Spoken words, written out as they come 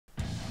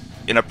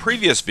In a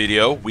previous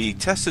video, we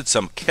tested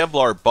some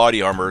Kevlar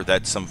body armor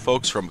that some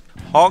folks from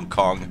Hong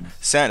Kong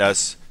sent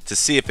us to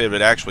see if it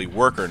would actually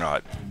work or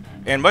not.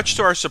 And much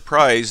to our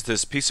surprise,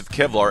 this piece of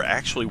Kevlar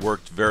actually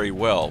worked very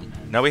well.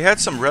 Now, we had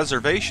some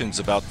reservations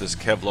about this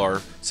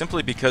Kevlar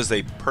simply because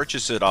they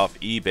purchased it off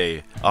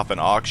eBay, off an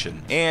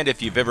auction. And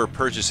if you've ever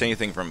purchased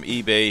anything from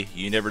eBay,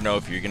 you never know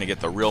if you're going to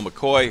get the real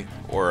McCoy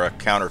or a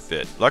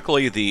counterfeit.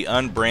 Luckily, the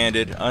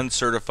unbranded,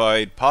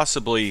 uncertified,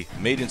 possibly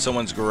made in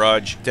someone's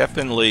garage,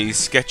 definitely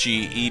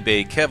sketchy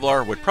eBay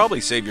Kevlar would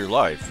probably save your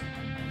life.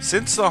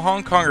 Since the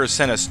Hong Kongers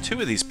sent us 2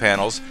 of these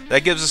panels, that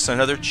gives us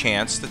another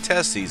chance to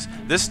test these,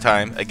 this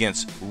time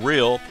against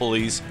real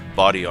police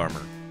body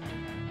armor.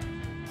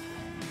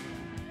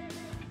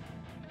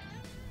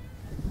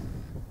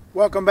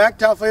 Welcome back,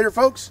 TAOFLEDER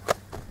folks.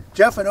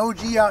 Jeff and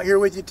OG out here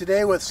with you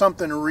today with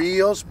something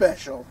real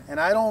special. And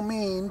I don't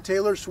mean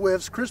Taylor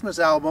Swift's Christmas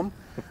album.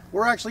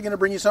 We're actually going to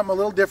bring you something a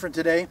little different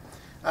today.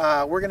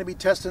 We're going to be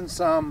testing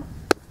some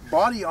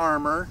body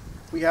armor.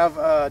 We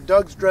have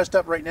Doug's dressed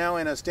up right now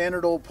in a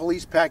standard old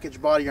police package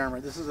body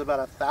armor. This is about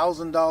a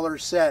 $1,000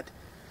 set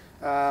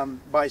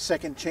by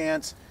Second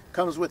Chance.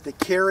 Comes with the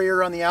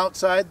carrier on the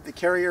outside. The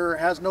carrier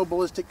has no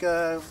ballistic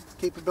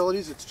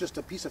capabilities. It's just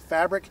a piece of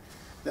fabric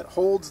that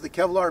holds the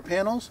Kevlar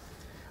panels.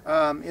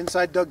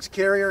 Inside Doug's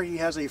carrier, he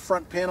has a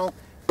front panel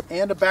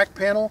and a back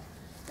panel.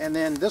 And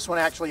then this one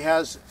actually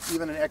has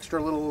even an extra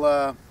little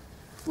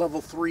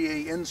level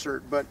 3A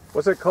insert. But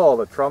what's it called?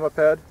 A trauma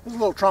pad? It's a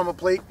little trauma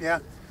plate, yeah.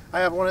 I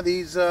have one of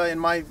these in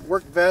my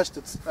work vest.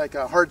 It's like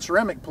a hard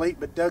ceramic plate,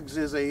 but Doug's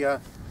is a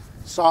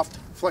soft,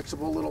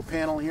 flexible little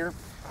panel here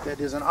that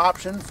is an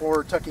option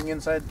for tucking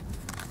inside.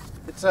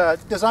 It's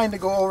designed to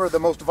go over the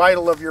most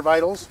vital of your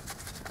vitals.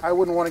 I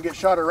wouldn't want to get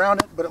shot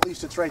around it, but at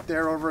least it's right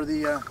there over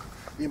the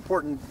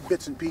important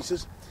bits and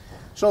pieces.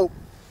 So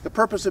the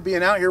purpose of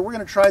being out here, we're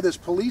going to try this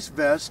police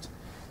vest,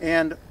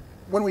 and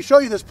when we show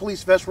you this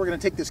police vest, we're going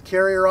to take this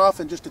carrier off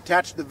and just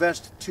attach the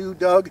vest to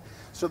Doug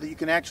so that you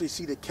can actually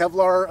see the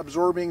Kevlar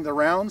absorbing the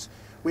rounds.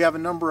 We have a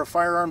number of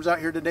firearms out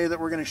here today that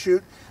we're going to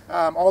shoot,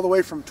 all the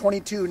way from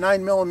 22,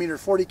 9mm,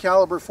 40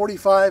 caliber,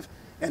 45,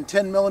 and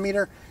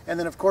 10mm. And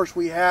then, of course,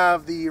 we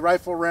have the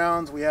rifle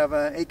rounds. We have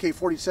an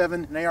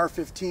AK-47, an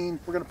AR-15.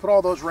 We're going to put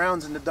all those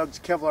rounds into Doug's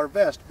Kevlar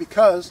vest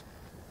because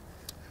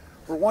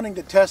we're wanting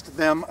to test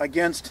them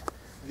against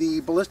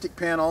the ballistic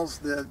panels,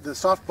 the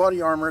soft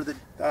body armor.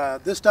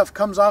 That this stuff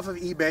comes off of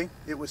eBay.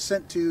 It was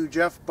sent to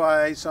Jeff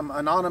by some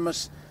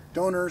anonymous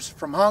donors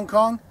from Hong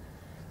Kong,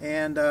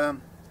 and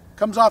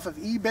comes off of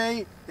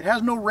eBay. It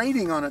has no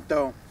rating on it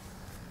though.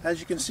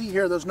 As you can see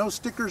here, there's no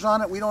stickers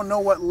on it. We don't know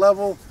what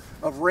level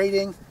of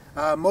rating.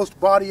 Most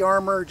body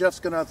armor, Jeff's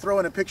going to throw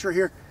in a picture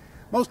here.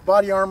 Most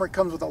body armor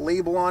comes with a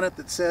label on it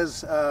that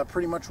says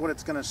pretty much what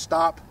it's going to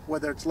stop,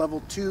 whether it's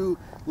level 2,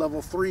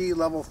 level 3,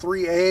 level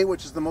 3A,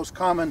 which is the most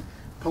common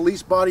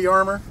police body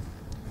armor.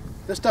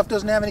 This stuff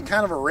doesn't have any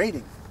kind of a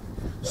rating.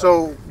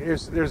 So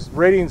there's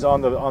ratings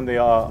on the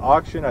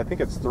auction. I think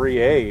it's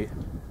 3A.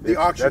 The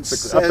auction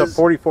says up to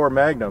 44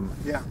 Magnum.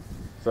 Yeah.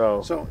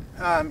 So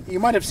you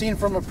might have seen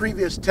from a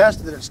previous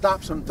test that it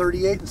stops some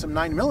 38 and some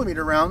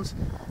 9mm rounds,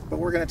 but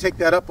we're going to take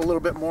that up a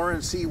little bit more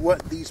and see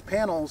what these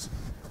panels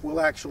will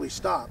actually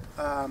stop.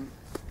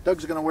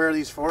 Doug's going to wear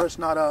these for us,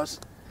 not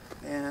us.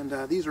 And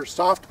these are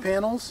soft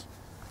panels.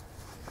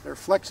 They're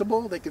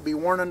flexible. They could be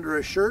worn under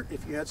a shirt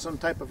if you had some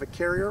type of a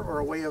carrier or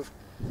a way of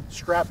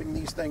strapping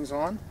these things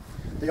on.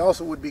 They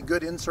also would be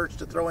good inserts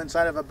to throw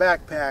inside of a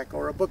backpack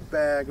or a book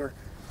bag or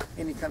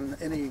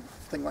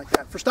anything like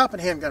that for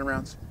stopping handgun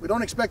rounds. We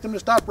don't expect them to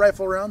stop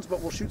rifle rounds,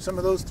 but we'll shoot some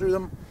of those through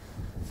them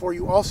for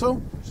you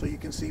also, so you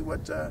can see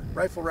what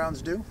rifle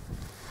rounds do.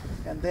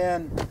 And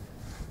then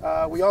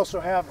we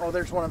also have, oh,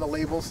 there's one of the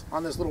labels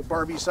on this little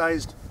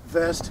Barbie-sized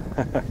vest.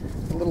 A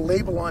little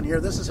label on here.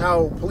 This is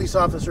how police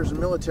officers and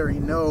military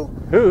know.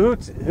 Who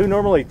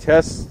normally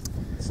tests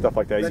stuff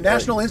like that? The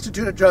National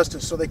Institute of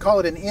Justice. So they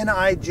call it an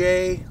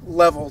NIJ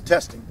level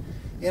testing.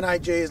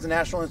 NIJ is the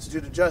National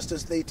Institute of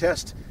Justice. They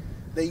test.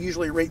 They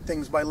usually rate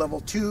things by level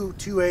 2,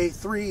 2A,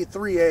 3,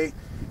 3A,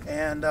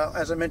 and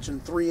as I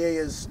mentioned, 3A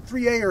is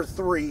 3A or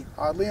 3.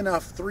 Oddly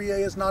enough,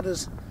 3A is not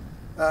as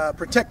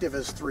protective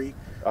as 3,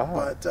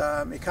 but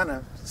it kind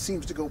of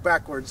seems to go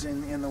backwards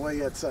in the way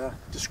it's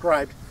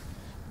described.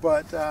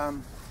 But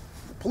the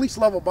police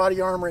level body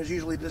armor is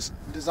usually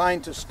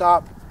designed to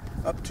stop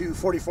up to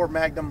 44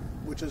 Magnum,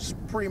 which is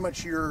pretty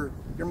much your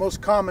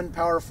most common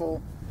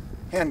powerful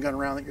handgun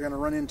round that you're going to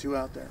run into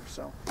out there.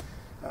 So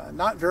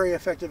not very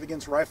effective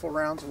against rifle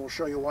rounds, and we'll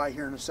show you why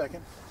here in a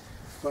second.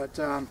 But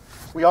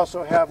we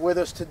also have with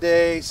us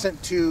today,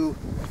 sent to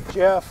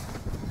Jeff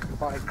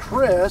by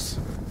Chris,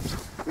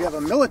 we have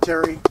a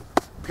military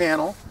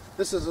panel.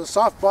 This is a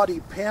soft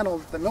body panel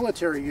that the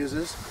military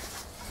uses,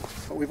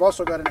 but we've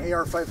also got an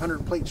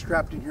AR-500 plate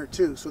strapped in here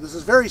too. So this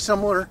is very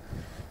similar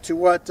to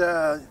what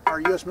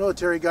our U.S.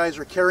 military guys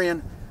are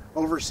carrying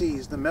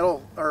overseas. The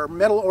metal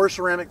or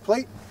ceramic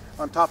plate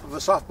on top of a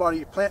soft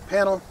body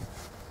panel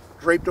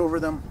draped over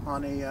them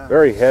on a...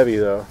 very heavy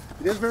though.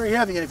 It is very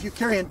heavy, and if you're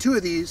carrying 2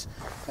 of these,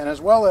 and as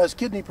well as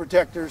kidney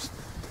protectors,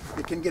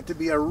 it can get to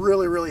be a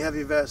really, really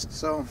heavy vest.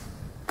 So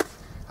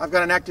I've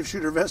got an active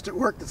shooter vest at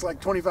work that's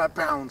like 25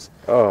 pounds.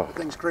 Oh. The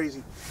thing's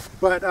crazy.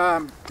 But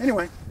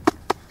anyway,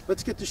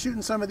 let's get to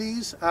shooting some of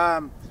these.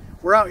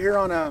 We're out here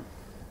on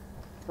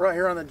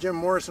the Jim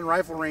Morrison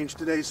rifle range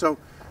today, so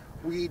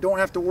we don't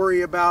have to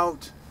worry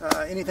about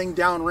anything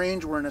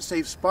downrange. We're in a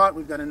safe spot.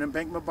 We've got an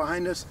embankment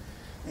behind us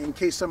in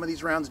case some of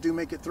these rounds do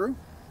make it through,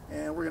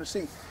 and we're going to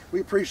see. We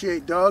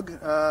appreciate Doug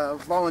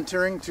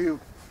volunteering to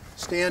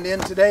stand in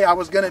today. I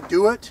was going to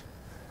do it.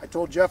 I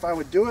told Jeff I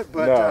would do it,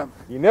 but no,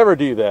 you never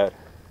do that.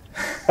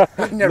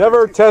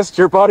 never test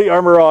your body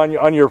armor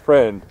on your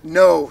friend.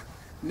 No,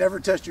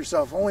 never test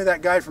yourself. Only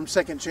that guy from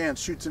Second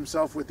Chance shoots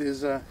himself with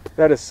his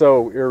that is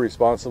so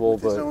irresponsible,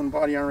 his own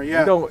body armor.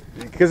 Yeah,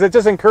 because it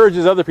just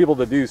encourages other people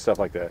to do stuff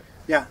like that.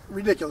 Yeah,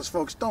 ridiculous,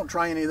 folks. Don't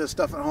try any of this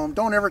stuff at home.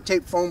 Don't ever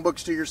tape phone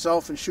books to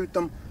yourself and shoot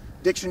them.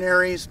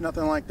 Dictionaries,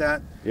 nothing like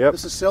that. Yep.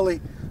 This is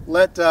silly.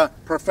 Let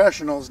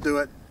professionals do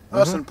it.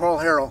 Us and Paul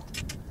Harrell.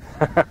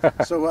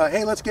 So,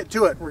 hey, let's get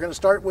to it. We're going to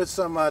start with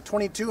some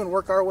 22 and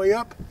work our way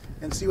up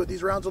and see what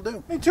these rounds will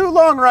do. 22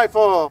 long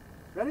rifle.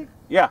 Ready?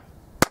 Yeah.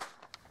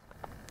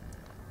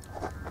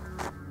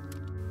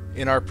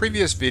 In our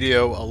previous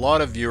video, a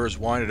lot of viewers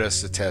wanted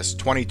us to test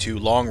 22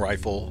 long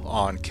rifle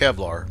on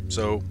Kevlar,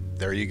 so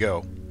there you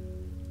go.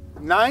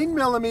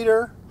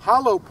 9mm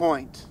hollow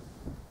point.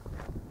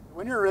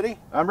 When you're ready.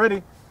 I'm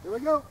ready. Here we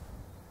go.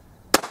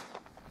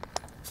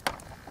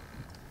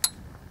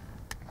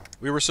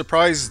 We were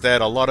surprised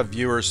that a lot of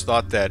viewers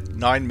thought that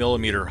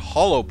 9mm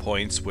hollow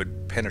points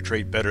would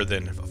penetrate better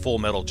than a full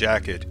metal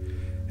jacket,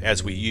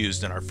 as we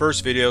used in our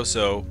first video,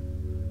 so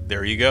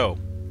there you go.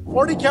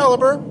 40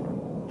 caliber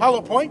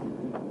hollow point.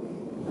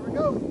 Here we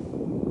go.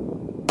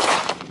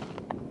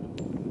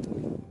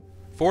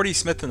 40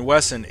 Smith &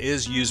 Wesson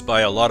is used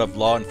by a lot of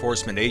law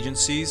enforcement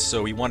agencies,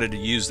 so we wanted to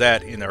use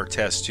that in our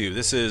test too.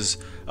 This is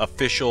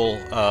official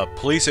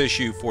police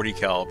issue 40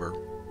 caliber.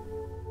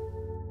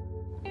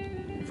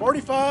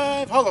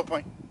 45 hollow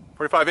point.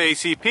 45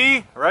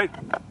 ACP, right?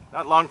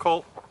 Not long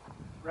Colt.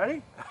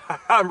 Ready?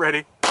 I'm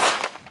ready.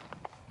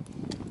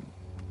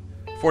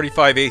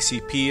 45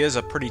 ACP is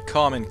a pretty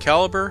common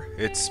caliber.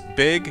 It's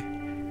big,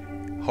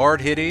 hard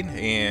hitting,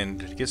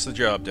 and gets the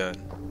job done.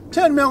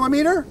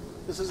 10mm.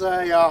 This is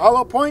a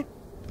hollow point.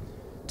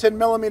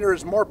 10mm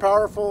is more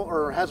powerful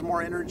or has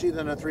more energy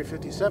than a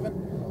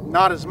 357.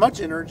 Not as much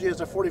energy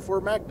as a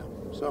 44 Magnum.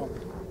 So,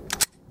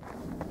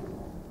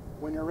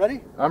 when you're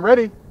ready? I'm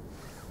ready.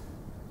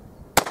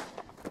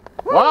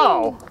 Woo!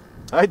 Wow,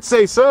 I'd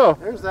say so.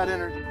 There's that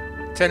energy.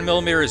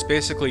 10mm is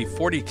basically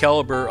 40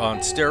 caliber on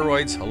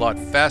steroids, a lot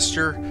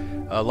faster,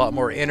 a lot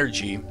more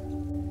energy,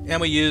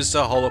 and we used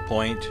a hollow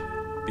point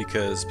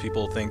because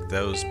people think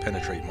those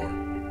penetrate more.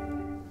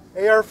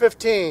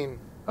 AR-15.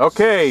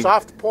 Okay.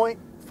 Soft point,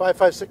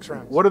 5.56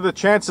 rounds. What are the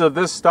chances of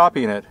this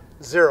stopping it?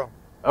 0.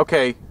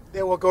 Okay.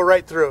 It will go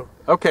right through.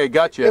 Okay,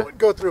 gotcha. It would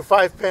go through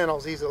 5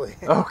 panels easily.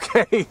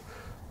 Okay,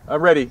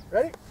 I'm ready.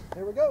 Ready?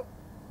 Here we go.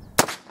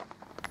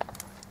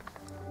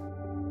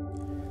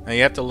 Now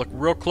you have to look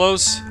real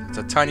close. It's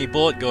a tiny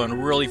bullet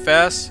going really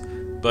fast,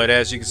 but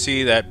as you can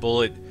see, that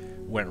bullet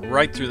went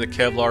right through the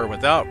Kevlar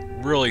without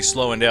really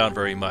slowing down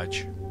very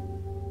much.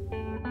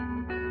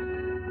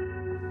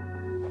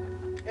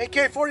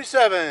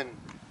 AK-47.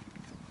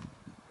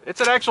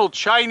 It's an actual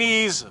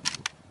Chinese.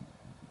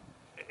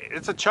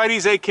 It's a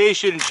Chinese AK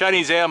shooting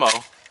Chinese ammo.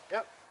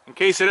 Yep. In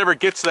case it ever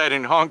gets that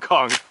in Hong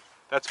Kong,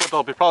 that's what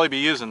they'll probably be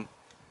using.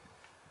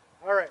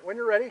 All right, when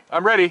you're ready.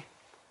 I'm ready.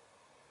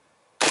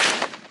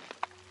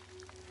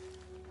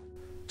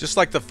 Just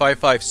like the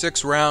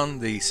 5.56 round,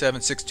 the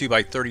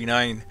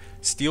 7.62x39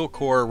 steel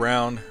core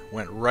round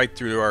went right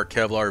through our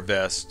Kevlar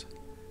vest.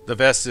 The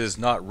vest is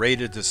not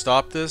rated to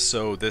stop this,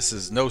 so this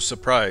is no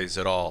surprise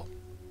at all.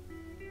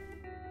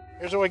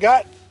 Here's what we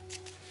got.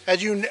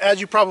 As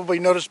you probably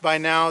noticed by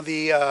now,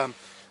 the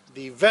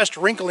vest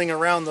wrinkling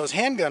around those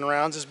handgun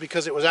rounds is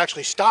because it was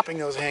actually stopping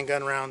those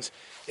handgun rounds.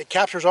 It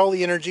captures all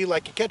the energy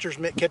like a catcher's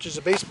mitt catches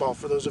a baseball,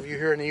 for those of you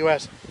here in the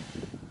U.S.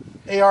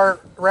 AR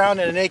round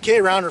and an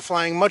AK round are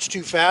flying much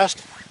too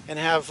fast and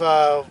have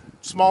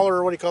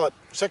smaller,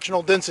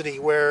 sectional density,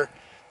 where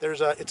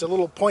it's a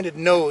little pointed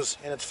nose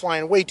and it's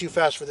flying way too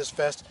fast for this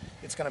vest.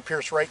 It's going to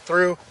pierce right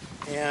through,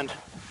 and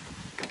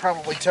you can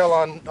probably tell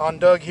on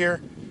Doug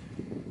here,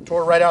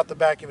 tore right out the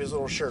back of his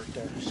little shirt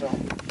there. So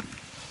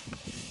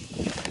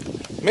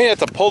You may have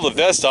to pull the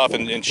vest off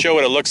and show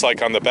what it looks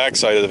like on the back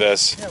side of the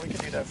vest. yeah, we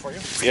can do that for you.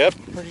 Yep.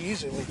 Pretty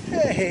easily.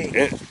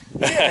 Hey.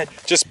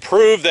 Just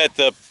prove that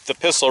the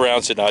pistol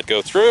rounds did not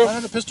go through. None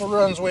of the pistol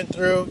rounds went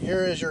through.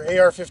 Here is your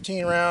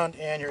AR-15 round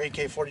and your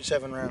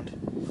AK-47 round.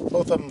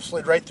 Both of them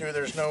slid right through.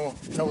 There's no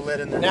lead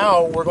in there.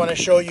 Now we're going to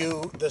show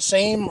you the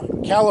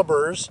same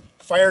calibers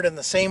fired in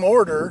the same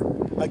order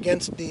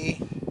against the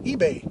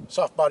eBay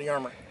soft body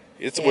armor.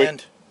 Do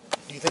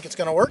you think it's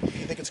going to work? Do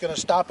you think it's going to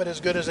stop it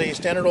as good as a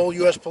standard old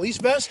U.S. police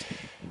vest?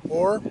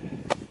 Or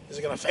is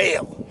it going to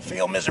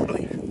fail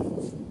miserably?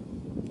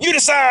 You You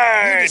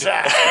decide! You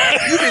decide.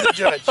 You be the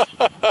judge.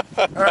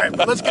 All right,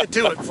 but let's get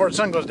to it before the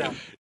sun goes down.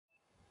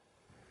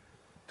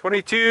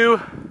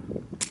 22.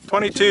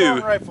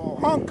 Long rifle,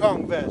 Hong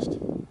Kong vest.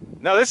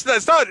 No,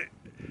 that's not.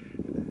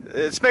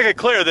 Let's make it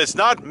clear that's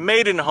not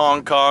made in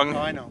Hong Kong. Oh,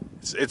 I know.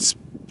 It's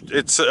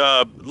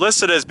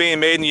listed as being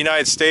made in the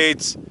United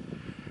States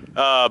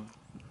by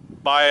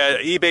an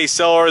eBay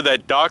seller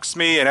that doxed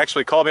me and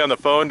actually called me on the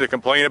phone to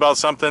complain about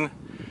something.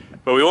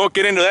 But we won't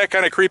get into that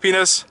kind of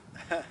creepiness.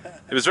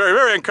 It was very,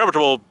 very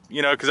uncomfortable,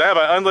 you know, because I have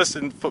an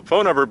unlisted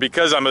phone number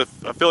because I'm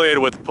affiliated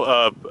with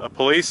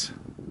police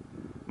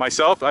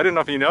myself. I didn't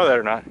know if you know that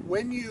or not.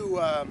 When you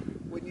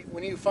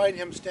find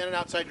him standing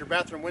outside your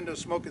bathroom window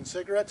smoking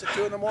cigarettes at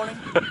 2 in the morning,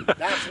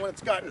 that's when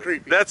it's gotten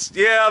creepy.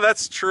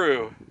 That's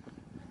true.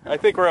 I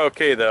think we're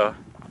okay though.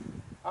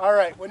 All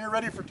right, when you're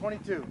ready for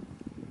 22.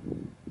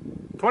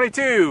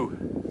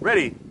 22,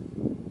 ready.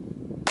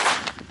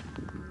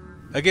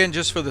 Again,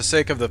 just for the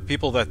sake of the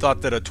people that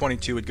thought that a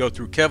 22 would go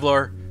through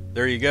Kevlar,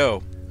 there you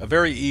go. A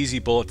very easy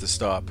bullet to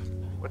stop.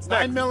 What's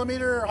next?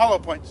 9mm hollow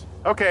points.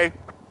 Okay.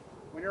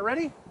 When you're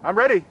ready. I'm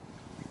ready.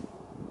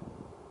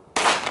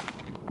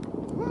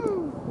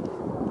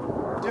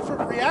 Woo.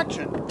 Different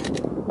reaction.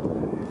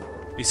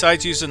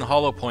 Besides using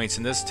hollow points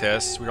in this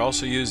test, we're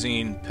also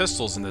using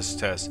pistols in this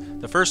test.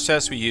 The first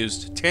test we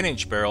used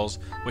 10-inch barrels,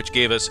 which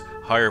gave us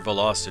higher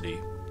velocity.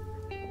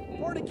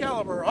 40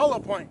 caliber hollow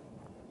point.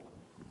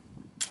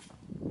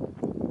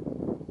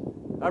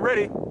 I'm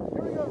ready.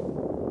 Here we go.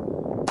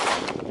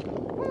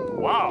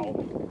 Wow.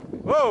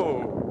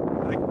 Whoa.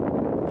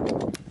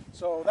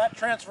 So that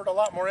transferred a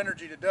lot more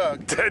energy to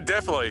Doug.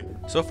 Definitely.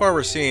 So far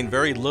we're seeing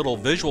very little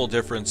visual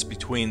difference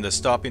between the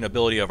stopping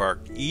ability of our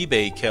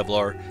eBay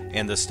Kevlar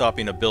and the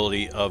stopping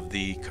ability of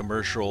the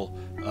commercial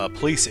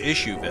police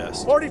issue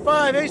vest.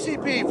 45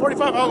 ACP,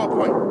 45 hollow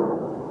point.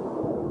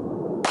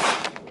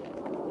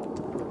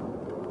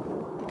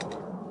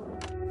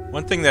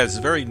 One thing that's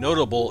very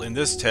notable in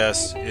this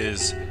test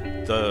is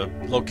the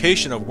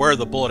location of where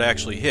the bullet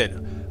actually hit,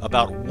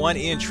 about 1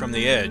 inch from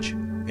the edge.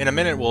 In a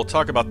minute we'll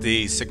talk about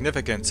the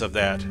significance of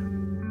that.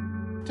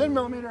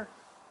 10mm.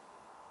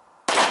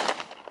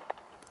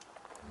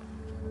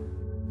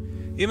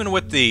 Even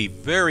with the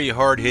very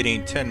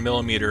hard-hitting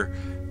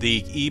 10mm,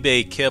 the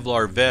eBay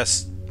Kevlar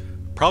vest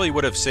probably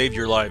would have saved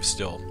your life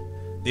still.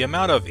 The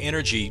amount of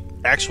energy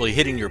actually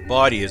hitting your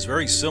body is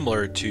very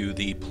similar to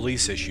the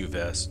police issue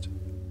vest.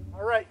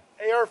 All right,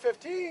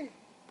 AR-15.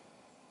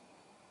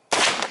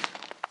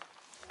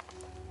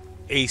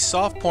 A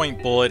soft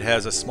point bullet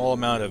has a small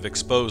amount of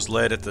exposed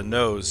lead at the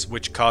nose,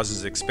 which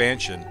causes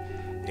expansion,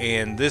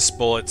 and this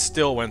bullet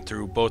still went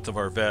through both of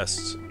our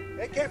vests.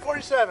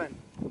 AK-47.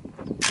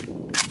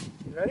 You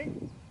ready?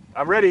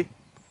 I'm ready.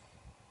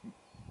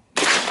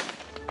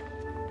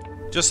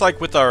 Just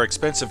like with our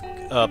expensive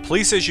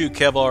police issue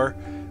Kevlar,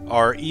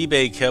 our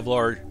eBay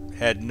Kevlar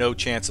had no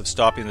chance of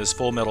stopping this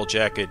full metal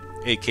jacket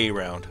AK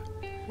round.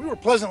 We were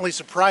pleasantly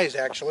surprised,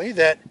 actually,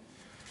 that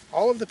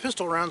all of the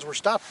pistol rounds were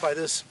stopped by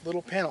this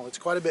little panel. It's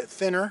quite a bit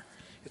thinner.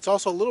 It's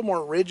also a little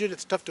more rigid.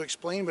 It's tough to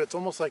explain, but it's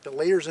almost like the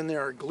layers in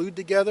there are glued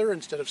together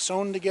instead of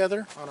sewn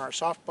together on our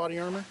soft body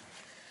armor.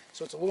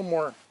 So it's a little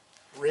more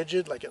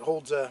rigid, like it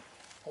holds a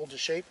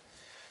shape.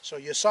 So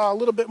you saw a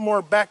little bit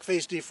more back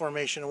face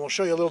deformation, and we'll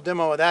show you a little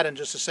demo of that in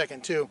just a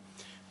second too.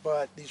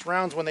 But these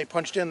rounds, when they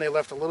punched in, they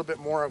left a little bit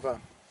more of a,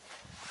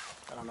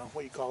 I don't know,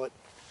 what you call it,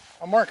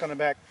 a mark on the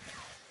back.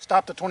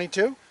 Stopped at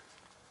 22,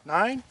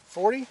 9,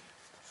 40,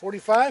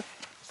 45.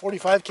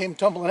 45 came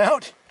tumbling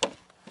out.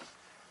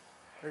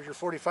 There's your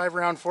 45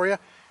 round for you.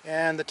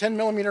 And the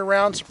 10mm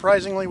round,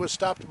 surprisingly, was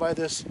stopped by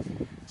this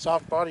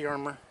soft body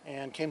armor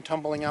and came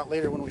tumbling out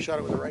later when we shot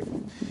it with a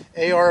rifle.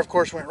 AR, of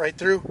course, went right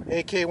through.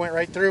 AK went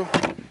right through.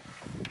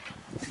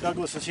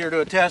 Douglas is here to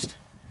attest.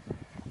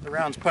 The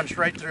rounds punched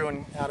right through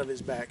and out of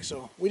his back.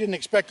 So we didn't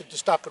expect it to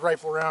stop the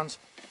rifle rounds,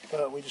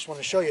 but we just want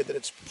to show you that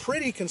it's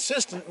pretty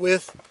consistent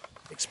with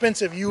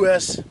expensive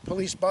U.S.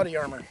 police body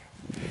armor.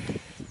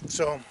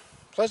 So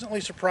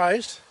pleasantly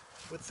surprised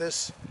with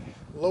this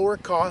lower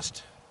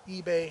cost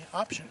eBay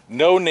option.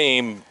 No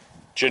name,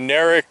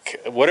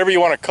 generic, whatever you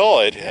want to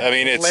call it. I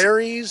mean, it's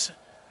Larry's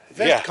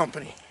Vest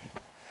Company.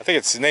 I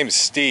think his name's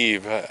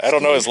Steve. I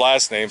don't know his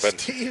last name, but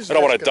Steve's I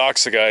don't want to Vest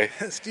dox the guy.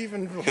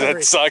 Stephen.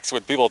 That sucks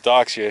when people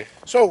dox you.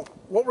 So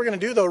what we're going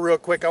to do though, real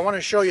quick, I want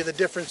to show you the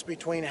difference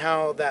between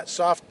how that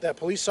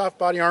police soft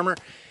body armor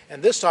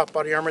and this soft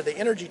body armor, the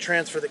energy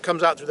transfer that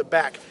comes out through the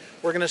back.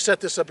 We're going to set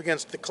this up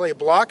against the clay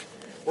block.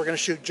 We're going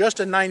to shoot just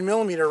a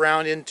 9mm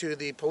round into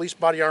the police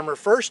body armor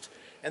first,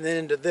 and then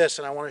into this,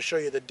 and I want to show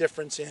you the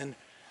difference in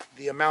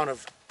the amount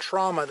of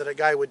trauma that a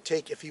guy would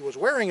take if he was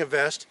wearing a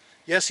vest.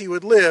 Yes, he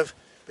would live,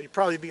 but he'd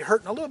probably be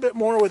hurting a little bit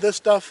more with this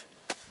stuff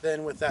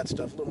than with that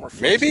stuff, a little more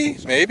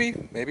flexible.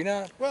 Maybe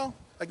not. Well,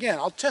 again,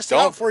 I'll test it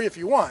out for you if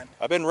you want.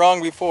 I've been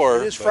wrong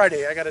before. It is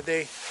Friday. I got a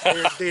day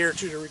or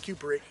two to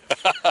recuperate.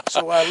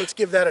 So let's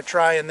give that a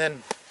try, and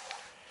then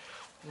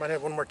I might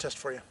have one more test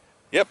for you.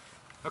 Yep.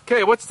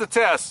 Okay, what's the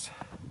test?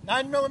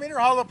 9mm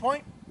hollow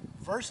point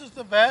versus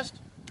the vest,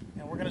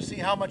 and we're going going to see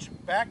how much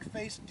back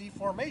face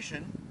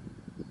deformation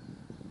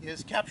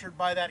is captured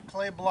by that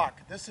clay block.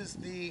 This is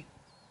the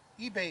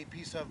eBay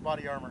piece of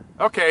body armor.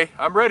 Okay,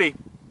 I'm ready.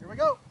 Here we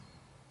go.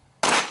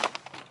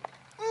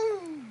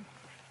 In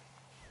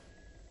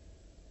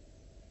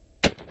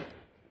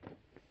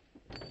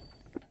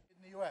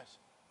the U.S.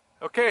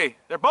 Okay,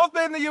 they're both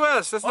made in the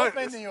U.S. That's Both not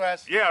made in the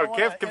U.S. Yeah, we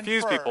can't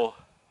confuse people.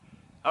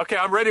 Okay,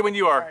 I'm ready when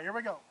you are. All right, here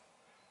we go.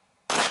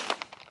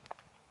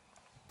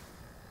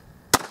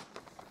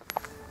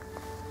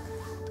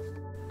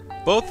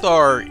 Both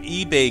our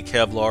eBay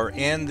Kevlar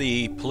and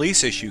the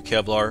police issue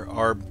Kevlar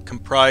are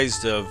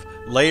comprised of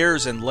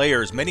layers and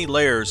layers, many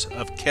layers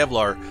of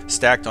Kevlar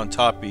stacked on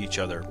top of each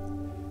other.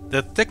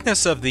 The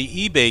thickness of the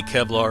eBay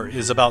Kevlar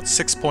is about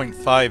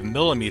 6.5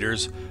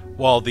 millimeters,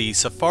 while the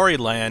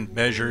Safariland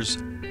measures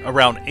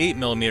around 8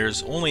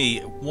 millimeters,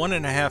 only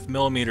 1.5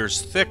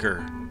 millimeters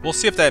thicker. We'll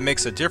see if that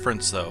makes a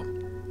difference though.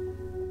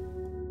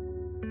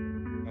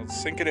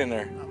 Let's sink it in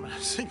there. I'm going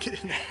to sink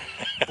it in there.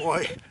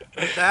 Boy,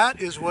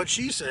 that is what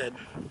she said.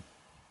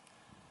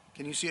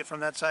 Can you see it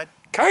from that side?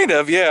 Kind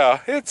of,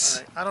 yeah. It's.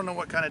 All right. I don't know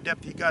what kind of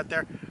depth you got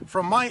there.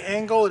 From my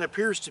angle, it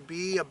appears to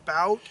be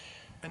about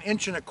 1.25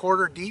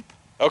 inches deep.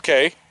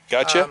 Okay,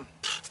 gotcha.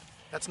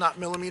 That's not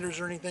millimeters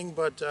or anything,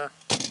 but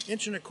 1.25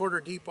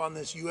 inches deep on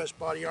this U.S.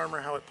 body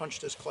armor, how it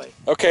punched this clay.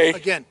 Okay.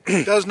 Again,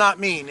 it does not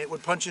mean it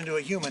would punch into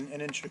a human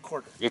 1.25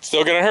 inches. It's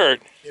still gonna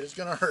hurt. It is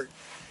gonna hurt.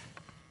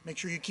 Make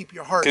sure you keep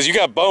your heart. Because you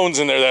got bones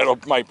in there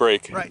that might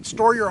break. Right.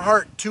 Store your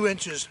heart 2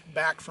 inches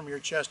back from your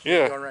chest.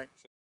 Yeah. All right.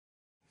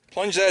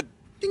 Plunge that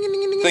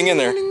thing in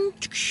there.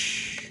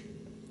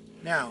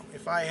 Now,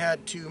 if I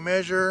had to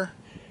measure,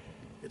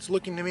 it's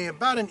looking to me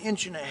about 1.5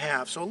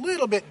 inches, so a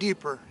little bit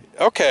deeper.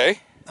 Okay.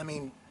 I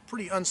mean,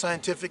 pretty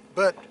unscientific,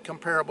 but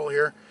comparable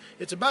here.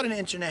 It's about 1.5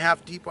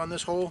 inches deep on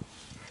this hole,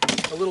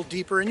 a little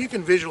deeper, and you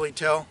can visually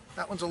tell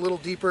that one's a little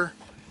deeper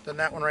than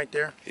that one right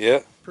there. Yeah.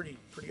 Pretty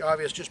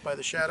obvious just by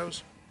the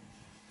shadows.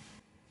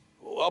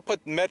 I'll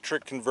put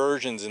metric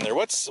conversions in there.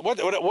 What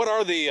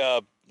are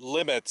the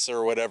limits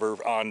or whatever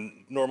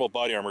on normal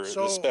body armor,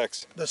 So the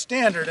specs? the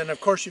standard, and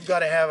of course you've got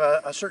to have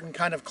a certain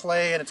kind of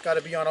clay, and it's got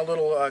to be on a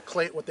little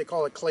clay, what they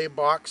call a clay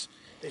box.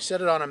 They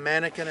set it on a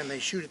mannequin and they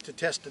shoot it to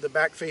test the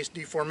back face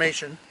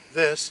deformation.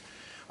 This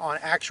on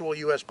actual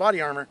U.S. body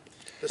armor.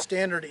 The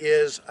standard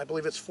is, I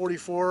believe it's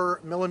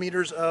 44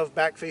 millimeters of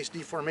back face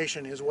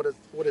deformation is what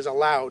is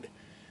allowed.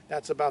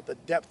 That's about the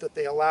depth that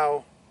they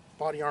allow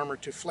body armor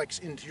to flex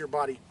into your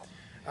body.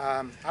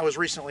 I was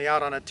recently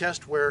out on a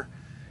test where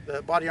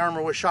the body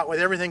armor was shot with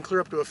everything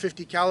clear up to a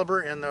 50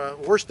 caliber, and the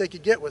worst they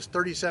could get was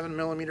 37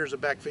 millimeters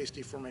of back face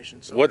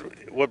deformation. So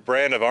what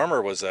brand of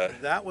armor was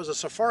that? that was a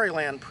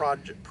Safariland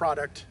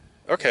product.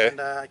 Okay. And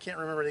I can't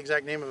remember the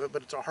exact name of it,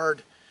 but it's a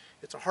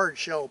hard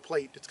shell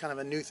plate. It's kind of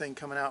a new thing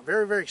coming out.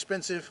 Very, very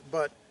expensive,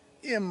 but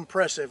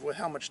impressive with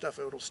how much stuff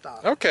it will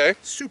stop. Okay.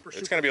 Super.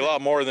 It's going to be a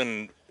lot more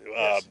than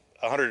Yes.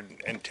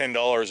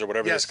 $110 or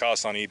whatever Yes. this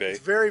costs on eBay. It's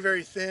very,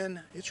 very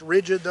thin. It's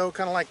rigid though,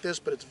 kind of like this,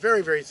 but it's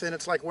very, very thin.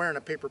 It's like wearing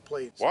a paper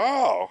plate. So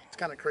Wow. it's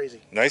kind of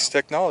crazy. Nice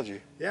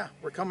technology. Yeah,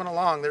 we're coming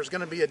along. There's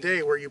going to be a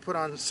day where you put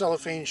on a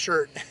cellophane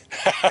shirt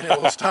and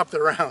it will stop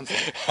the rounds.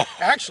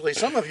 Actually,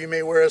 some of you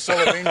may wear a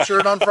cellophane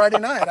shirt on Friday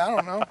night. I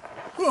don't know.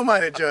 Who am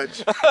I to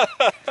judge?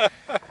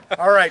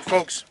 All right,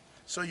 folks.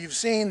 So you've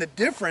seen the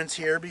difference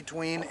here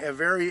between a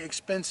very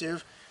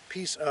expensive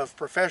piece of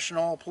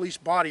professional police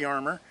body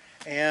armor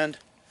and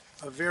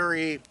a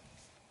very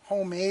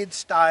homemade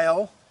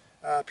style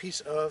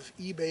piece of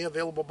eBay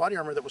available body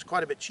armor that was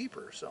quite a bit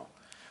cheaper. So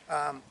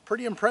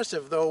pretty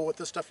impressive though what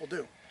this stuff will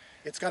do.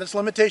 It's got its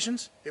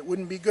limitations. It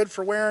wouldn't be good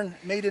for wearing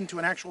made into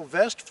an actual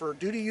vest for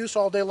duty use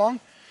all day long.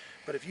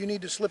 But if you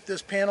need to slip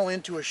this panel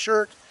into a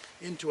shirt,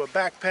 into a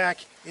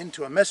backpack,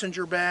 into a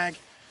messenger bag,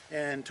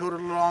 and tote it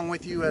along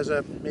with you as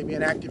maybe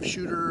an active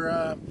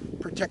shooter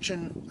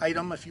protection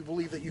item, if you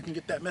believe that you can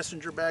get that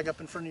messenger bag up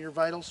in front of your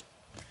vitals,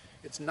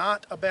 it's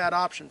not a bad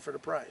option for the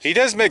price. He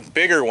does make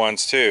bigger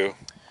ones too.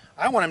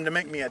 I want him to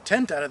make me a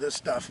tent out of this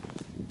stuff.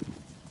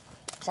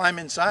 Climb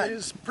inside. It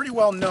is pretty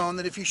well known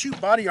that if you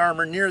shoot body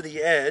armor near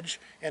the edge,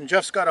 and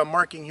Jeff's got a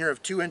marking here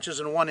of 2 inches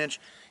and 1 inch,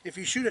 if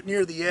you shoot it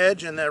near the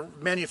edge, and the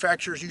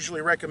manufacturers usually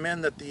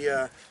recommend that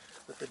the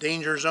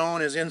danger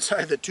zone is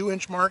inside the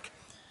 2-inch mark,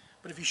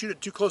 but if you shoot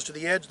it too close to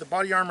the edge, the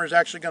body armor is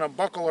actually going to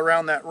buckle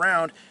around that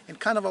round and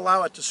kind of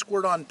allow it to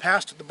squirt on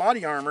past the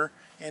body armor,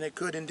 and it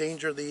could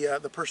endanger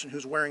the person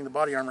who's wearing the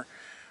body armor.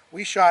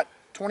 We shot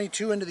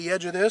 22 into the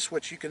edge of this,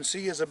 which you can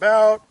see is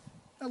about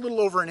a little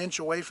over 1 inch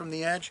away from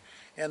the edge,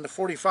 and the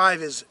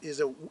 45 is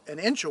 1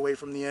 inch away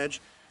from the edge,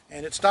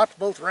 and it stopped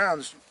both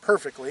rounds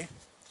perfectly.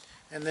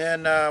 And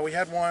then we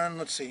had one,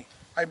 let's see,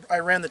 I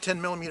ran the 10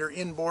 millimeter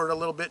inboard a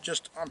little bit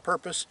just on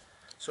purpose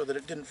so that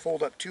it didn't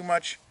fold up too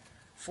much.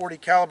 40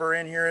 caliber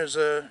in here is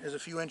a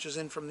few inches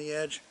in from the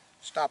edge,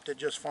 stopped it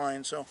just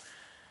fine. So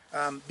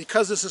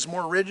because this is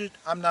more rigid,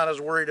 I'm not as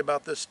worried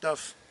about this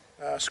stuff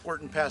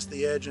squirting past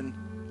the edge and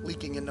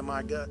leaking into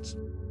my guts.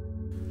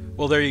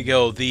 Well, there you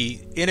go. The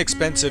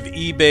inexpensive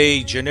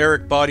eBay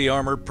generic body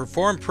armor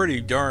performed pretty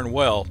darn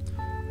well.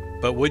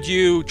 But would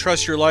you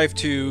trust your life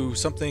to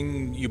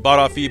something you bought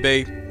off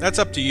eBay? That's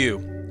up to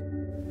you.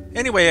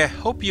 Anyway, I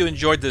hope you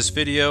enjoyed this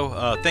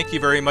video. Thank you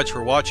very much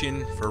for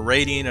watching, for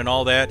rating and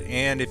all that.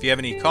 And if you have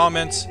any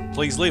comments,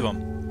 please leave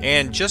them.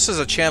 And just as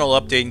a channel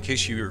update, in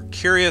case you're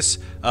curious,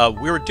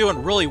 we were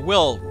doing really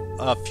well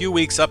a few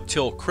weeks up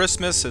till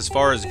Christmas as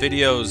far as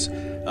videos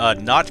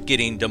not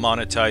getting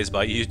demonetized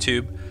by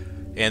YouTube.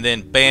 And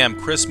then bam,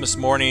 Christmas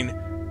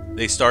morning,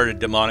 they started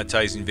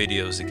demonetizing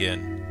videos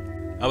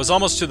again. I was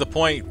almost to the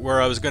point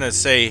where I was going to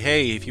say,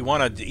 hey, if you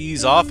want to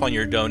ease off on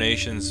your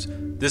donations,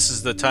 this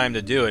is the time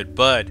to do it.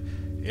 But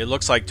it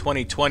looks like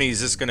 2020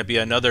 is just going to be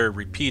another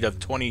repeat of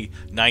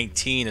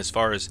 2019 as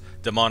far as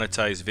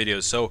demonetized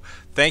videos. So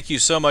thank you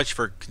so much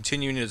for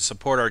continuing to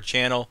support our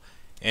channel,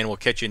 and we'll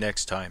catch you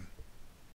next time.